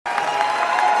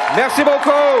Merci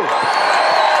beaucoup.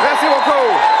 Merci beaucoup.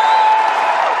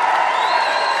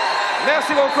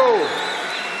 Merci beaucoup.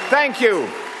 Thank you.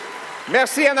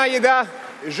 Merci, Anaïda.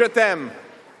 Je t'aime.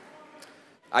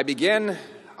 I begin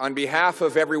on behalf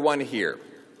of everyone here,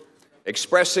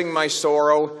 expressing my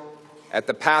sorrow at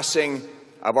the passing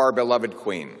of our beloved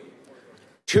Queen.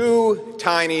 Two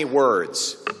tiny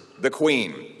words, the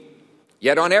Queen.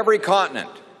 Yet on every continent,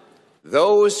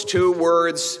 those two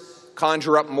words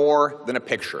conjure up more than a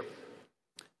picture.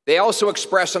 They also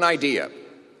express an idea,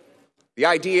 the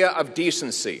idea of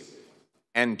decency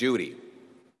and duty.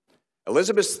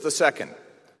 Elizabeth II,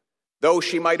 though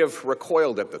she might have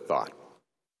recoiled at the thought,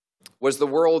 was the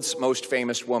world's most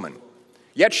famous woman.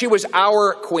 Yet she was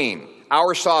our queen,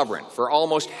 our sovereign, for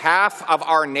almost half of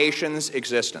our nation's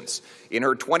existence. In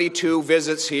her 22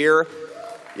 visits here,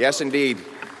 yes, indeed,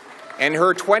 in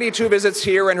her 22 visits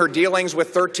here and her dealings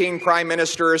with 13 prime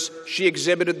ministers, she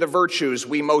exhibited the virtues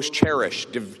we most cherish: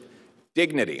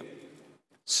 dignity,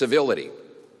 civility,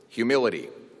 humility,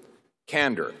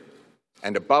 candor,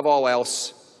 and above all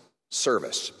else,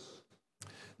 service.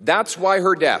 That's why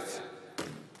her death,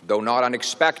 though not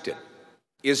unexpected,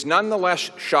 is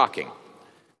nonetheless shocking.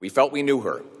 We felt we knew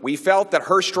her. We felt that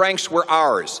her strengths were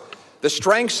ours, the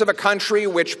strengths of a country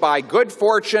which by good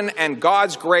fortune and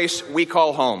God's grace we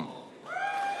call home.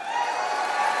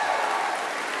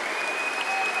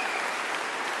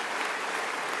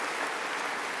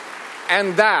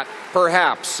 And that,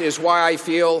 perhaps, is why I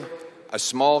feel a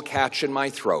small catch in my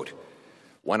throat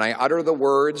when I utter the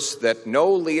words that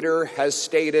no leader has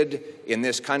stated in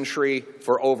this country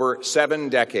for over 7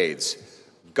 decades: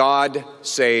 God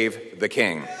save the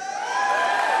King.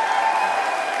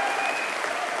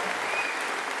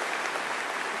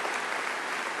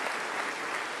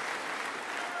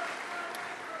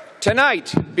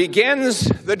 Tonight begins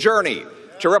the journey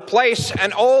to replace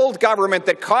an old government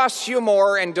that costs you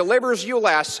more and delivers you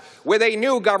less with a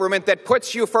new government that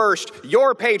puts you first,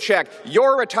 your paycheck,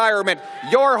 your retirement,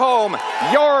 your home,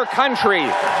 your country.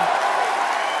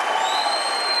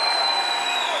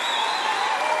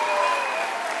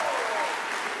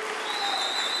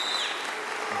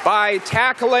 By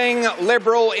tackling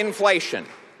liberal inflation,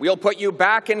 we'll put you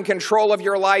back in control of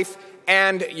your life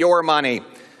and your money.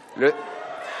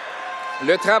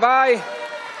 Le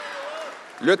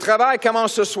travail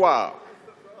commence ce soir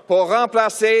pour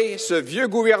remplacer ce vieux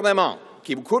gouvernement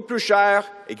qui vous coûte plus cher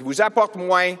et qui vous apporte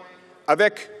moins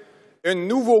avec un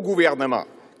nouveau gouvernement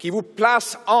qui vous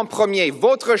place en premier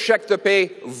votre chèque de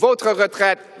paie, votre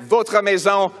retraite, votre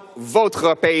maison,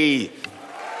 votre pays.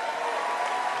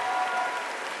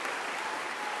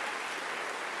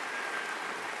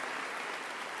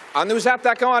 En nous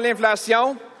attaquant à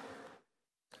l'inflation,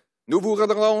 nous vous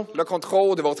redonnerons le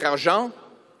contrôle de votre argent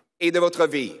et de votre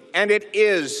vie. And it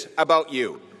is about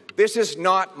you. This is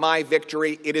not my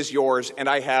victory, it is yours, and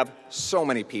I have so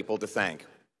many people to thank.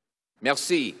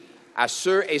 Merci à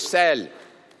ceux et celles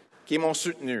qui m'ont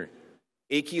soutenu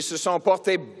et qui se sont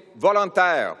portés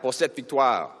volontaires pour cette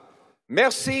victoire.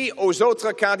 Merci aux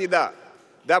autres candidats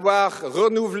d'avoir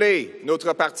renouvelé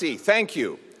notre parti. Thank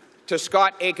you to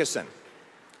Scott Aitchison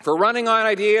for running on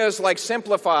ideas like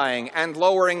simplifying and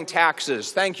lowering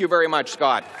taxes. Thank you very much,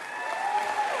 Scott.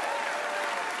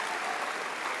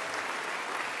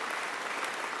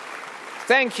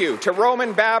 Thank you to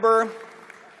Roman Baber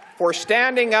for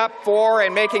standing up for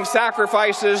and making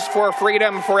sacrifices for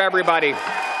freedom for everybody.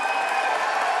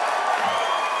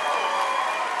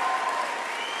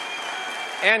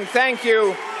 And thank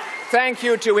you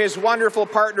to his wonderful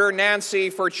partner, Nancy,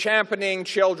 for championing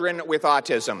children with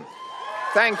autism.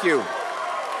 Thank you.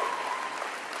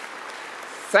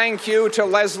 Thank you to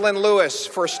Leslyn Lewis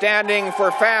for standing for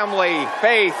family,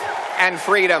 faith, and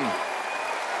freedom.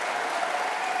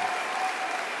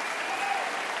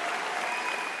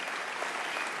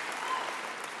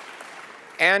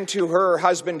 And to her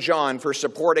husband, John, for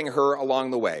supporting her along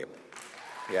the way.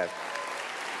 Yes.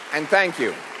 And thank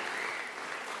you.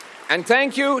 And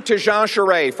thank you to Jean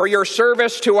Charest for your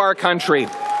service to our country.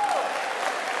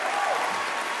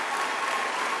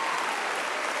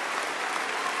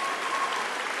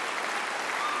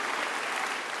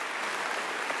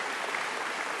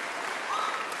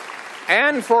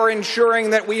 And for ensuring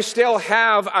that we still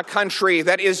have a country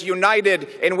that is united,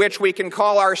 in which we can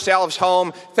call ourselves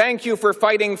home. Thank you for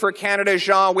fighting for Canada,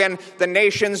 Jean, when the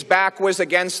nation's back was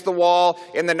against the wall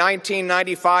in the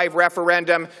 1995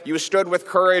 referendum. You stood with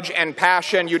courage and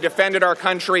passion. You defended our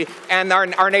country, and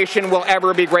our nation will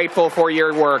ever be grateful for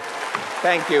your work.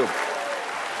 Thank you.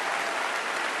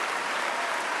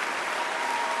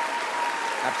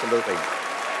 Absolutely.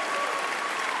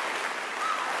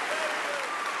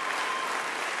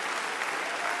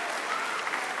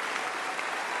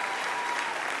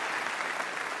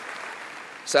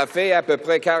 Ça fait à peu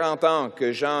près 40 ans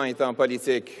que Jean est en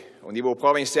politique, au niveau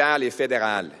provincial et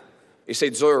fédéral. Et c'est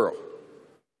dur.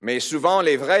 Mais souvent,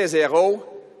 les vrais héros,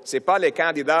 ce n'est pas les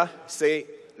candidats, c'est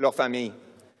leur famille.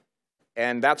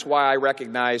 And that's why I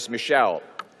recognize Michelle.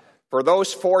 For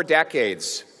those 4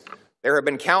 decades, there have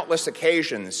been countless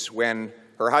occasions when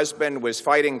her husband was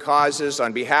fighting causes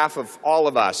on behalf of all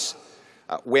of us,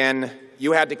 when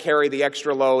you had to carry the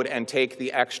extra load and take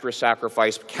the extra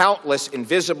sacrifice, countless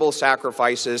invisible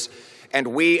sacrifices. And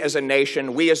we as a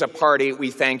nation, we as a party, we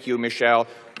thank you, Michelle.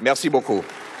 Merci beaucoup.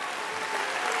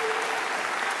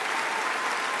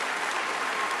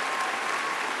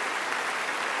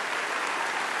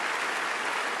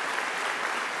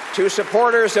 To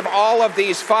supporters of all of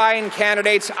these fine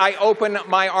candidates, I open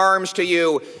my arms to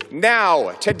you.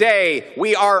 Now, today,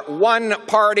 we are one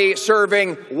party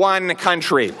serving one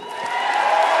country.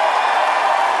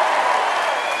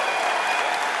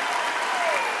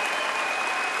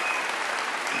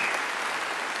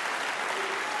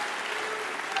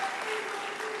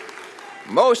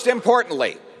 Most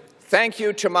importantly, thank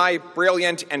you to my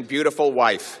brilliant and beautiful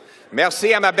wife.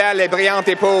 Merci à ma belle et brillante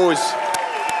épouse.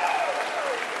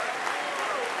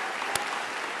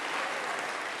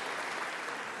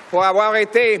 Pour avoir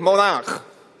été mon ancre,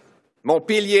 mon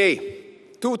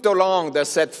pilier, tout au long de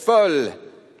cette folle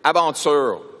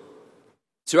aventure.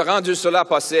 Tu as rendu cela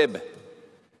possible.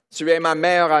 Tu es ma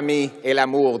meilleure amie et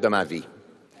l'amour de ma vie.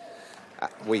 Ah,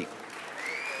 oui.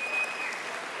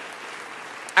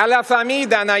 À la famille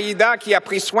d'Anaïda qui a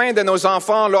pris soin de nos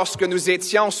enfants lorsque nous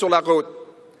étions sur la route,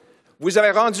 vous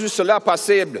avez rendu cela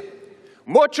possible.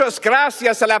 Muchas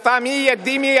gracias a la familia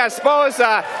de mi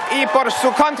esposa y por su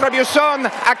contribución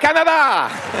a Canadá.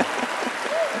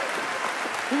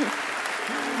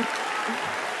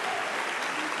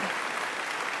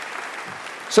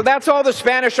 So that's all the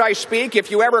Spanish I speak.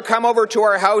 If you ever come over to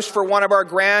our house for one of our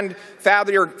grand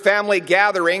family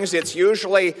gatherings, it's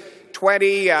usually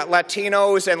 20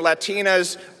 Latinos and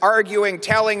Latinas arguing,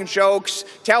 telling jokes,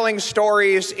 telling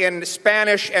stories in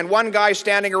Spanish, and one guy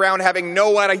standing around having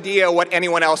no idea what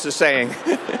anyone else is saying.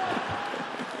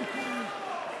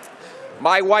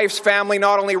 My wife's family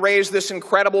not only raised this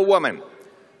incredible woman,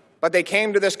 but they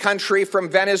came to this country from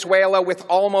Venezuela with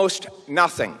almost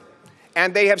nothing.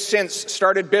 And they have since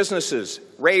started businesses,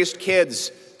 raised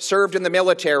kids, served in the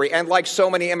military, and like so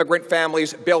many immigrant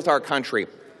families, built our country.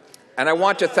 And I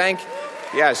want to thank,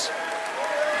 yes.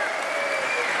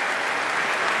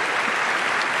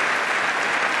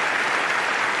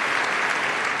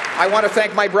 I want to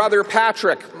thank my brother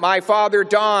Patrick, my father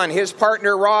Don, his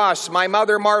partner Ross, my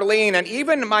mother Marlene, and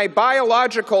even my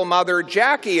biological mother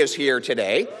Jackie is here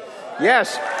today.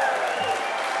 Yes.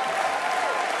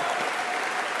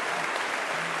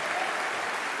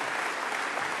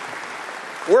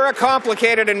 We're a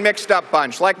complicated and mixed up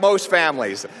bunch, like most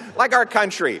families, like our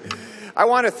country. I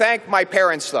want to thank my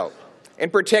parents, though, in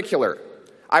particular.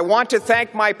 I want to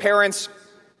thank my parents,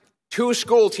 2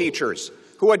 school teachers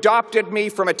who adopted me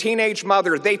from a teenage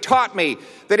mother. They taught me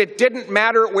that it didn't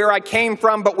matter where I came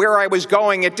from, but where I was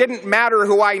going. It didn't matter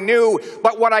who I knew,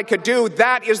 but what I could do.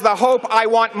 That is the hope I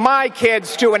want my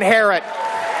kids to inherit.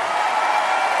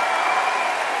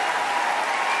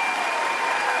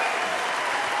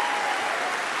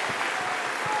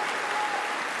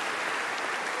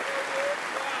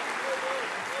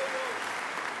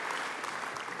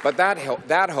 But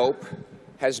that hope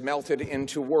has melted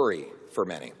into worry for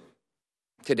many.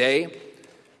 Today,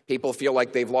 people feel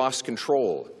like they've lost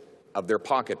control of their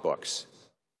pocketbooks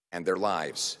and their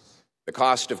lives. The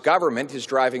cost of government is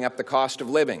driving up the cost of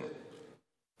living.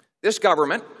 This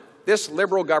government, this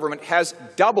Liberal government, has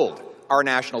doubled our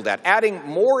national debt, adding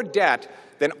more debt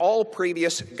than all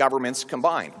previous governments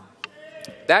combined.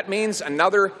 That means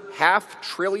another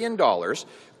 $500 billion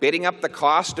bidding up the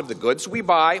cost of the goods we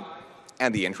buy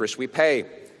and the interest we pay.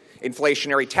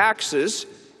 Inflationary taxes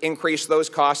increase those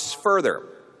costs further.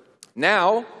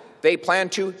 Now, they plan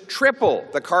to triple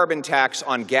the carbon tax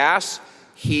on gas,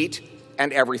 heat,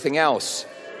 and everything else.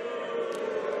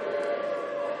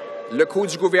 Le coût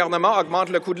du gouvernement augmente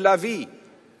le coût de la vie.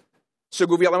 Ce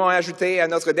gouvernement a ajouté à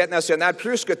notre dette nationale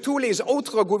plus que tous les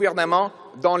autres gouvernements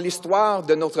dans l'histoire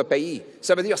de notre pays.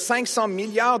 Ça veut dire 500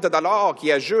 milliards de dollars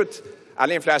qui ajoutent à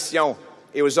l'inflation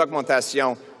et aux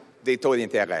augmentations des taux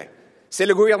d'intérêt. C'est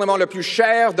le gouvernement le plus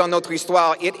cher dans notre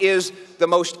histoire. It is the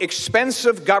most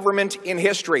expensive government in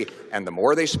history. And the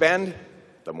more they spend,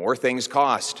 the more things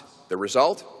cost. The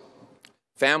result?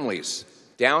 Families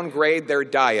downgrade their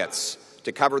diets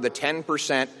to cover the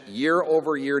 10%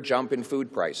 year-over-year jump in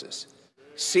food prices.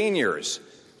 Seniors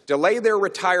delay their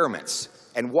retirements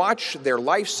and watch their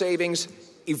life savings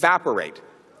evaporate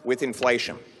with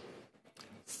inflation.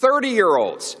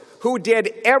 30-year-olds who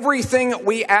did everything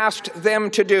we asked them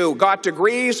to do, got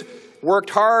degrees, worked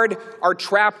hard, are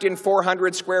trapped in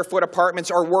 400-square-foot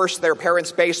apartments, or worse, their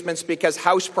parents' basements, because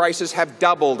house prices have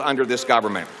doubled under this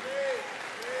government.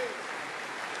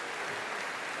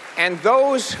 And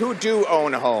those who do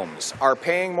own homes are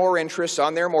paying more interest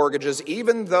on their mortgages,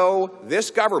 even though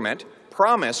this government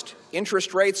promised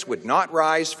interest rates would not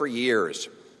rise for years.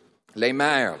 Les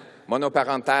mères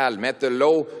monoparentales mettent de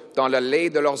l'eau dans le lait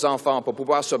de leurs enfants pour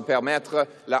pouvoir se permettre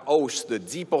la hausse de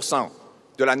 10%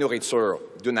 de la nourriture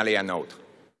d'une année à l'autre.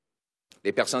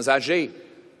 Les personnes âgées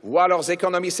voient leurs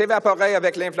économies s'évaporer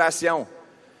avec l'inflation.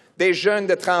 Des jeunes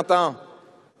de 30 ans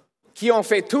qui ont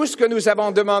fait tout ce que nous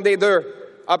avons demandé d'eux,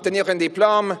 obtenir un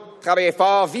diplôme, travailler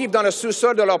fort, vivre dans le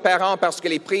sous-sol de leurs parents parce que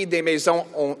les prix des maisons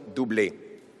ont doublé.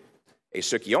 Et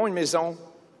ceux qui ont une maison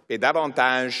paient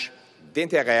davantage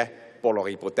d'intérêts pour leur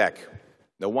hypothèque.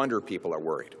 No wonder people are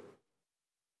worried.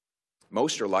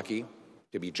 Most are lucky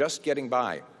to be just getting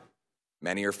by.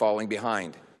 Many are falling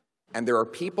behind. And there are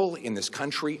people in this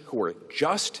country who are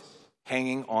just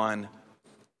hanging on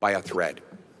by a thread.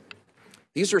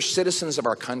 These are citizens of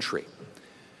our country.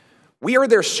 We are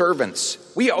their servants.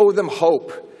 We owe them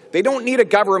hope. They don't need a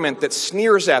government that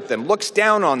sneers at them, looks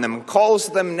down on them, calls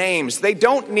them names. They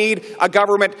don't need a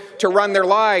government to run their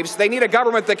lives. They need a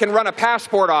government that can run a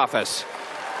passport office.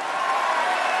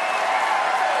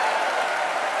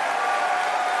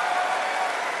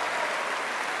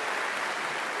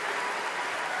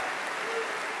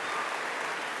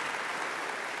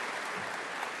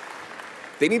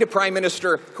 They need a prime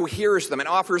minister who hears them and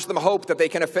offers them hope that they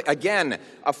can, again,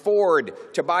 afford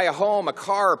to buy a home, a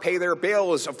car, pay their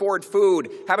bills, afford food,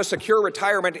 have a secure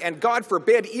retirement, and, God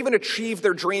forbid, even achieve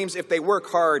their dreams if they work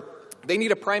hard. They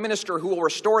need a prime minister who will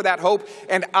restore that hope,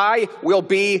 and I will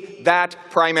be that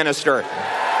prime minister.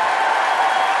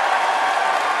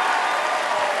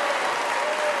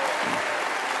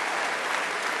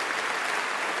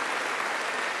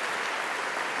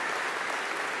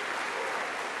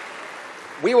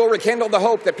 We will rekindle the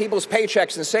hope that people's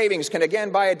paychecks and savings can again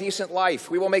buy a decent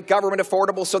life. We will make government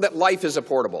affordable so that life is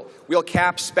affordable. We'll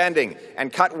cap spending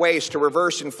and cut waste to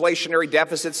reverse inflationary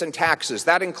deficits and taxes.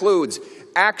 That includes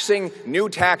axing new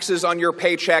taxes on your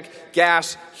paycheck,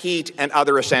 gas, heat, and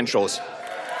other essentials.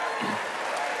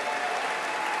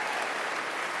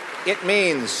 It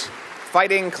means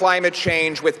fighting climate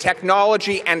change with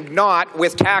technology and not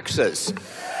with taxes.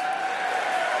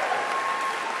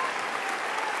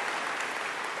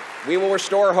 We will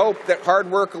restore hope that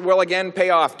hard work will again pay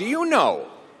off. Do you know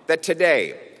that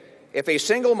today, if a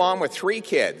single mom with 3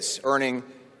 kids earning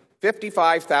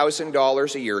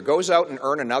 $55,000 a year goes out and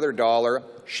earns another dollar,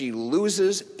 she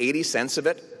loses 80 cents of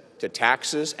it to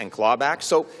taxes and clawbacks,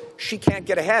 so she can't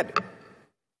get ahead.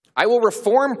 I will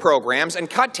reform programs and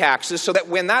cut taxes so that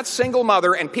when that single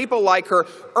mother and people like her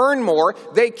earn more,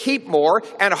 they keep more,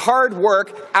 and hard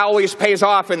work always pays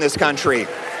off in this country.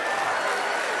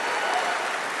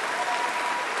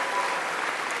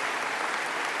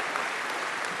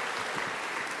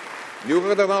 Nous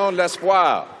redonnons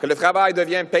l'espoir que le travail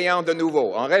devienne payant de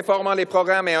nouveau, en réformant les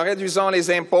programmes et en réduisant les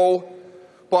impôts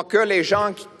pour que les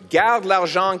gens gardent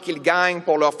l'argent qu'ils gagnent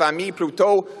pour leur famille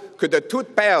plutôt que de tout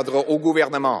perdre au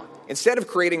gouvernement. Instead of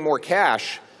creating more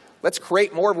cash, let's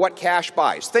create more of what cash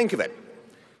buys. Think of it.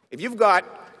 If you've got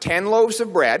 10 loaves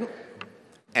of bread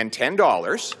and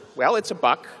 $10, well, it's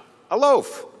 $1 a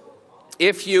loaf.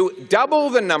 If you double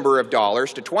the number of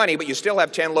dollars to 20, but you still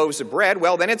have 10 loaves of bread,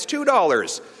 well, then it's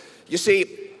 $2. You see,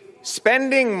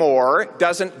 spending more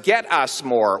doesn't get us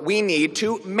more. We need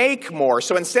to make more.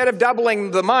 So instead of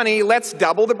doubling the money, let's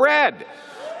double the bread.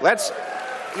 Let's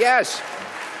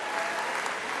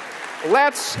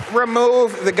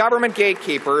remove the government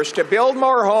gatekeepers to build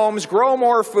more homes, grow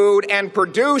more food, and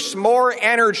produce more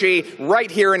energy right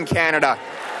here in Canada.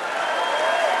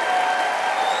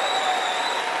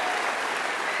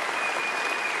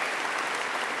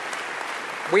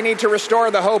 We need to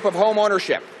restore the hope of home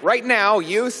ownership. Right now,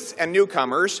 youth and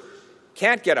newcomers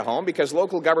can't get a home because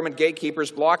local government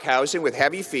gatekeepers block housing with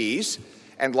heavy fees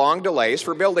and long delays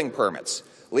for building permits,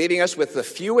 leaving us with the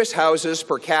fewest houses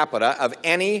per capita of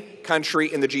any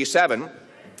country in the G7,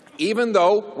 even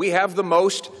though we have the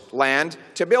most land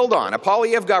to build on. A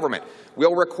Poilievre government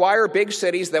will require big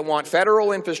cities that want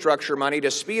federal infrastructure money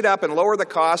to speed up and lower the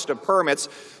cost of permits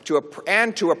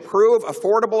and to approve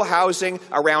affordable housing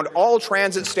around all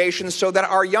transit stations so that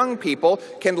our young people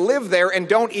can live there and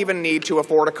don't even need to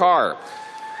afford a car.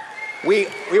 We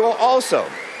will also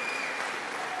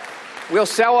We'll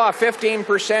sell off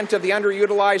 15% of the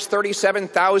underutilized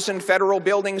 37,000 federal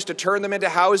buildings to turn them into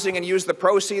housing and use the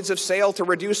proceeds of sale to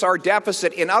reduce our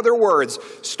deficit. In other words,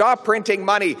 stop printing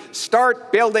money,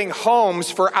 start building homes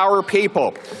for our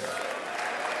people.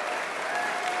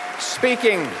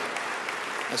 Speaking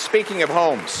of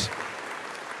homes,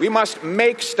 we must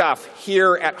make stuff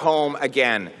here at home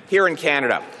again, here in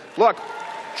Canada. Look,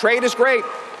 trade is great.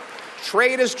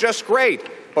 Trade is just great.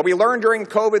 But we learned during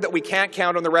COVID that we can't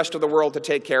count on the rest of the world to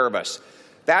take care of us.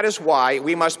 That is why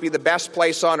we must be the best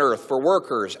place on earth for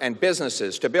workers and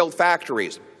businesses to build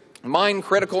factories, mine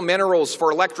critical minerals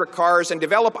for electric cars, and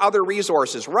develop other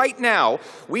resources. Right now,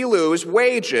 we lose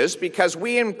wages because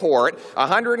we import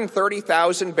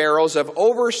 130,000 barrels of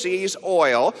overseas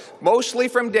oil, mostly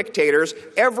from dictators,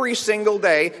 every single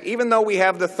day, even though we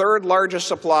have the third largest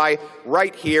supply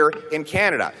right here in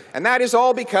Canada. And that is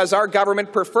all because our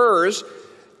government prefers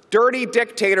dirty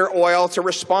dictator oil to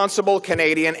responsible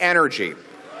Canadian energy.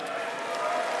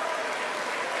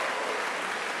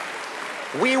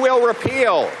 We will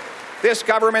repeal this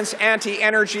government's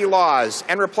anti-energy laws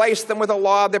and replace them with a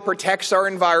law that protects our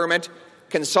environment,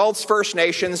 consults First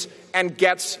Nations, and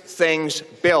gets things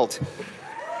built.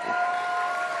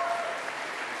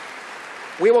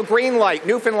 We will greenlight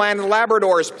Newfoundland and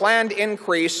Labrador's planned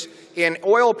increase in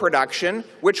oil production,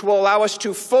 which will allow us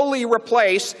to fully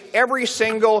replace every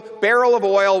single barrel of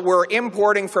oil we're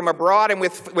importing from abroad. And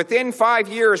within 5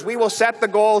 years, we will set the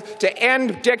goal to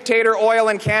end dictator oil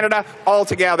in Canada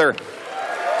altogether.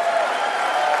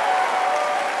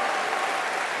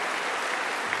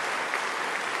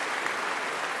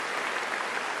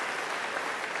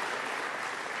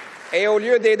 Et au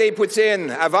lieu d'aider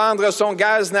Poutine à vendre son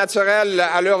gaz naturel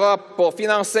à l'Europe pour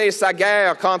financer sa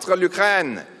guerre contre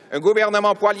l'Ukraine, un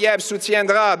gouvernement Poilievre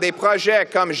soutiendra des projets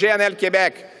comme GNL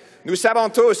Québec. Nous savons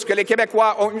tous que les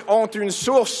Québécois ont une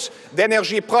source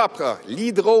d'énergie propre,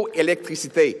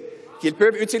 l'hydroélectricité, qu'ils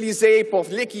peuvent utiliser pour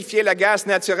liquéfier le gaz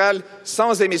naturel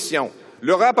sans émission.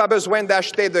 L'Europe a besoin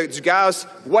d'acheter du gaz.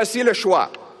 Voici le choix.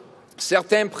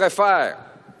 Certains préfèrent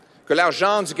que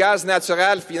l'argent du gaz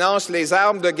naturel finance les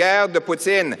armes de guerre de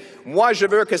Poutine. Moi, je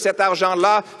veux que cet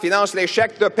argent-là finance les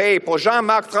chèques de paie pour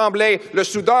Jean-Marc Tremblay, le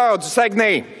soudeur du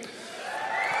Saguenay.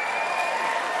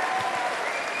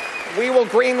 We will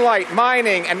greenlight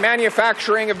mining and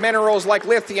manufacturing of minerals like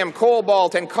lithium,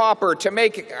 cobalt, and copper to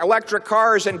make electric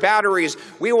cars and batteries.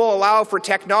 We will allow for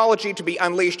technology to be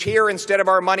unleashed here instead of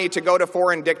our money to go to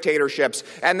foreign dictatorships.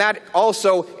 And that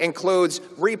also includes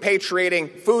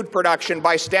repatriating food production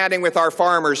by standing with our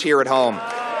farmers here at home.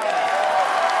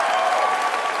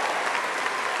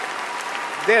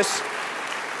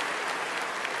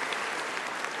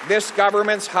 This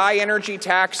government's high-energy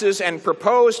taxes and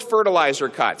proposed fertilizer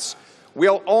cuts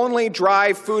will only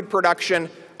drive food production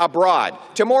abroad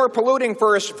to more polluting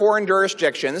foreign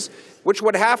jurisdictions, which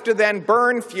would have to then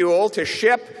burn fuel to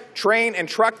ship, train, and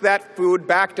truck that food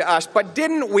back to us. But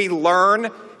didn't we learn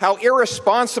how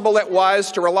irresponsible it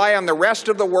was to rely on the rest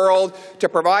of the world to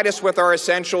provide us with our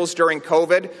essentials during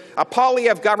COVID? A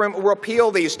Poilievre government will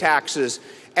repeal these taxes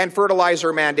and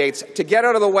fertilizer mandates to get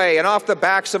out of the way and off the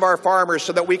backs of our farmers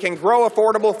so that we can grow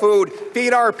affordable food,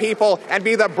 feed our people, and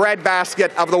be the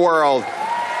breadbasket of the world.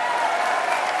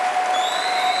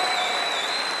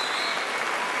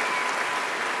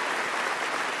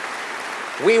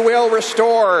 We will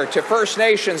restore to First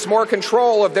Nations more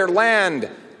control of their land,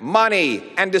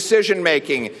 money, and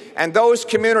decision-making, and those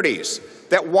communities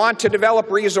that want to develop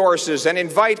resources and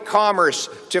invite commerce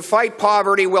to fight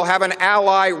poverty will have an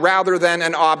ally rather than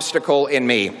an obstacle in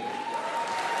me.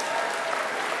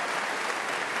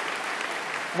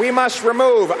 We must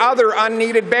remove other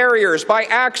unneeded barriers by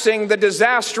axing the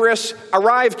disastrous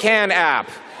ArriveCan app.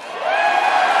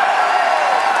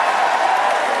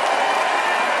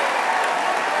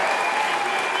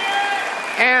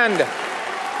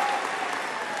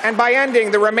 And by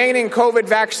ending the remaining COVID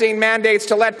vaccine mandates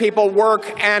to let people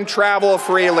work and travel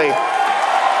freely.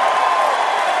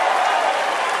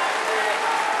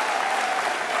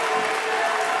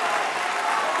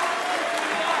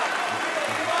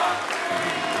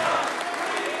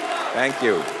 Thank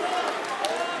you.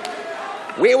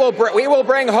 We will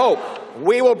bring hope.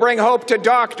 We will bring hope to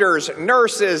doctors,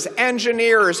 nurses,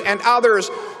 engineers, and others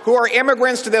who are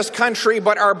immigrants to this country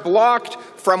but are blocked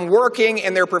from working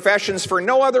in their professions for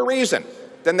no other reason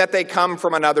than that they come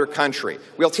from another country.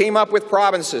 We'll team up with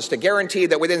provinces to guarantee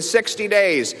that within 60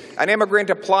 days, an immigrant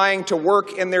applying to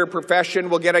work in their profession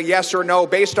will get a yes or no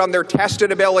based on their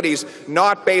tested abilities,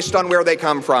 not based on where they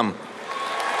come from.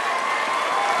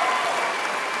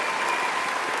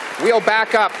 We will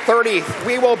back up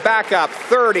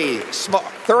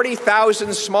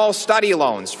 30,000 small study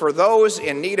loans for those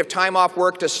in need of time off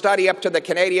work to study up to the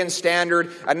Canadian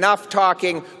standard. Enough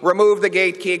talking, remove the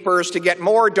gatekeepers to get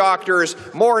more doctors,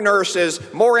 more nurses,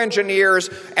 more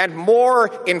engineers, and more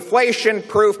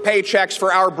inflation-proof paychecks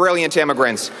for our brilliant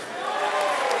immigrants.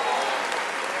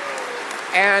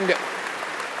 And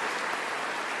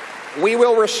we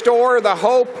will restore the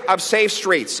hope of safe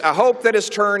streets, a hope that has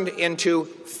turned into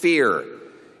fear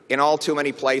in all too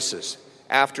many places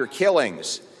after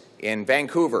killings in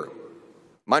Vancouver,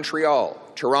 Montreal,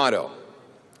 Toronto,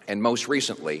 and most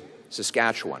recently,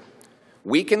 Saskatchewan.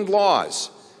 Weakened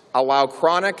laws allow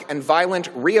chronic and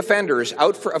violent reoffenders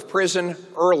out of prison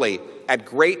early at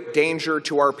great danger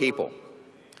to our people.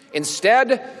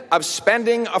 Instead of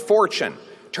spending a fortune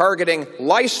targeting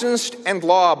licensed and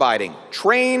law-abiding,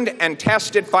 trained and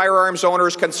tested firearms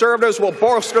owners, Conservatives will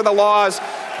bolster the laws,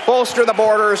 bolster the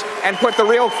borders, and put the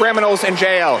real criminals in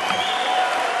jail.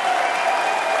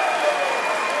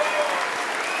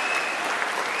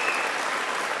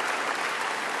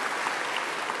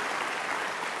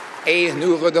 Et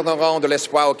nous redonnerons de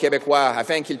l'espoir aux Québécois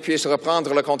afin qu'ils puissent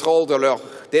reprendre le contrôle de leurs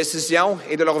décisions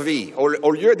et de leur vie,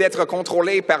 au lieu d'être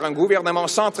contrôlés par un gouvernement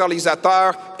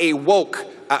centralisateur et woke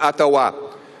à Ottawa.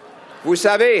 Vous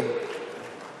savez,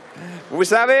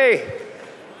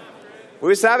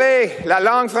 la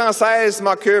langue française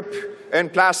m'occupe une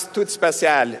place toute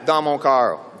spéciale dans mon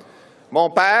cœur. Mon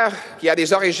père, qui a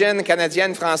des origines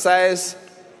canadiennes-françaises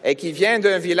et qui vient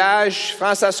d'un village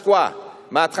francescois,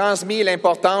 m'a transmis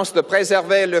l'importance de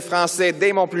préserver le français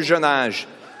dès mon plus jeune âge.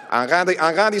 En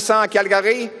grandissant à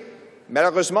Calgary,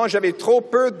 malheureusement, j'avais trop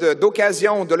peu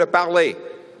d'occasions de le parler.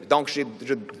 Donc, j'ai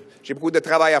beaucoup de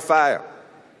travail à faire.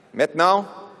 Maintenant,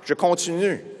 je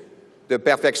continue de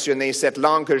perfectionner cette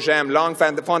langue que j'aime, langue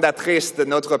fondatrice de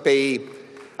notre pays.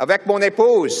 Avec mon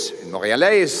épouse, une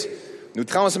Montréalaise, nous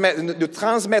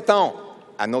transmettons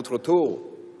à notre tour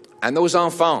à nos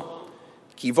enfants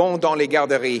qui vont dans les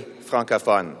garderies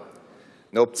francophones.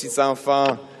 Nos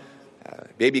petits-enfants,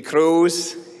 Baby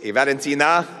Cruz et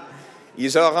Valentina,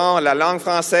 ils auront la langue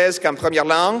française comme première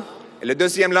langue. Et la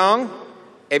deuxième langue,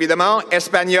 évidemment,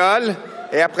 espagnol.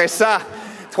 Et après ça,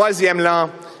 troisième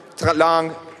langue,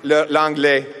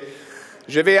 l'anglais.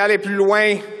 Je vais aller plus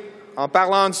loin en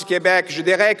parlant du Québec. Je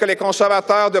dirais que les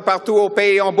conservateurs de partout au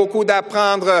pays ont beaucoup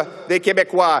d'apprendre des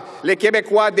Québécois. Les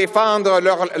Québécois défendent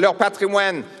leur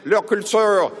patrimoine, leur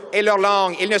culture et leur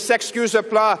langue. Ils ne s'excusent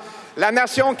pas. La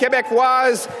nation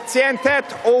québécoise tient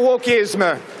tête au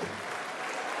wokisme.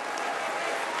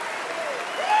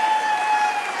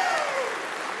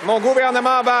 Mon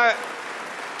gouvernement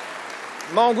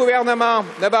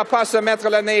ne va pas se mettre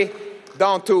le nez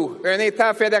dans tout. Un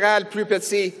État fédéral plus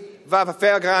petit va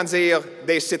faire grandir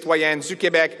des citoyens du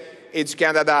Québec et du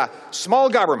Canada. Small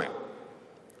government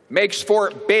makes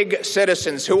for big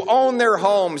citizens who own their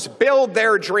homes, build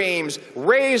their dreams,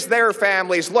 raise their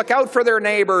families, look out for their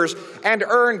neighbors, and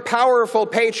earn powerful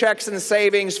paychecks and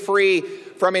savings free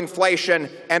from inflation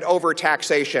and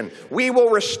overtaxation. We will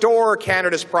restore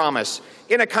Canada's promise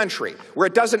in a country where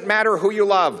it doesn't matter who you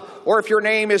love, or if your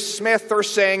name is Smith or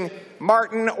Singh,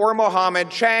 Martin or Mohammed,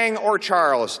 Chang or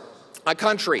Charles. A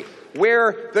country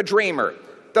where the dreamer,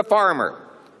 the farmer,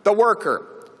 the worker,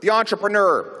 the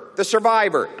entrepreneur, the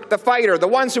survivor, the fighter, the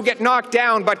ones who get knocked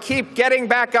down but keep getting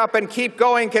back up and keep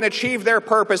going can achieve their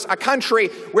purpose. A country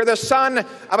where the son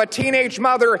of a teenage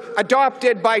mother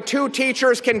adopted by two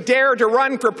teachers can dare to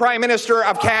run for Prime Minister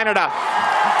of Canada.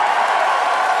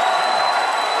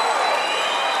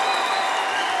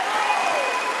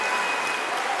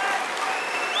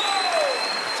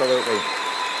 Absolutely.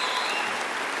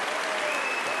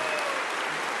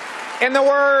 In the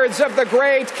words of the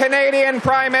great Canadian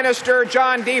Prime Minister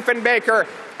John Diefenbaker,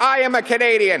 I am a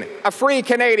Canadian, free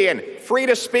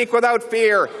to speak without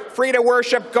fear, free to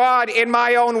worship God in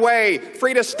my own way,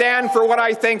 free to stand for what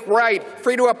I think right,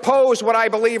 free to oppose what I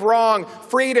believe wrong,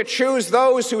 free to choose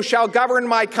those who shall govern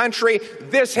my country.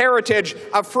 This heritage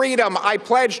of freedom I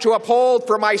pledge to uphold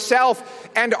for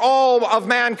myself and all of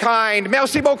mankind.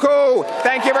 Merci beaucoup.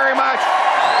 Thank you very much.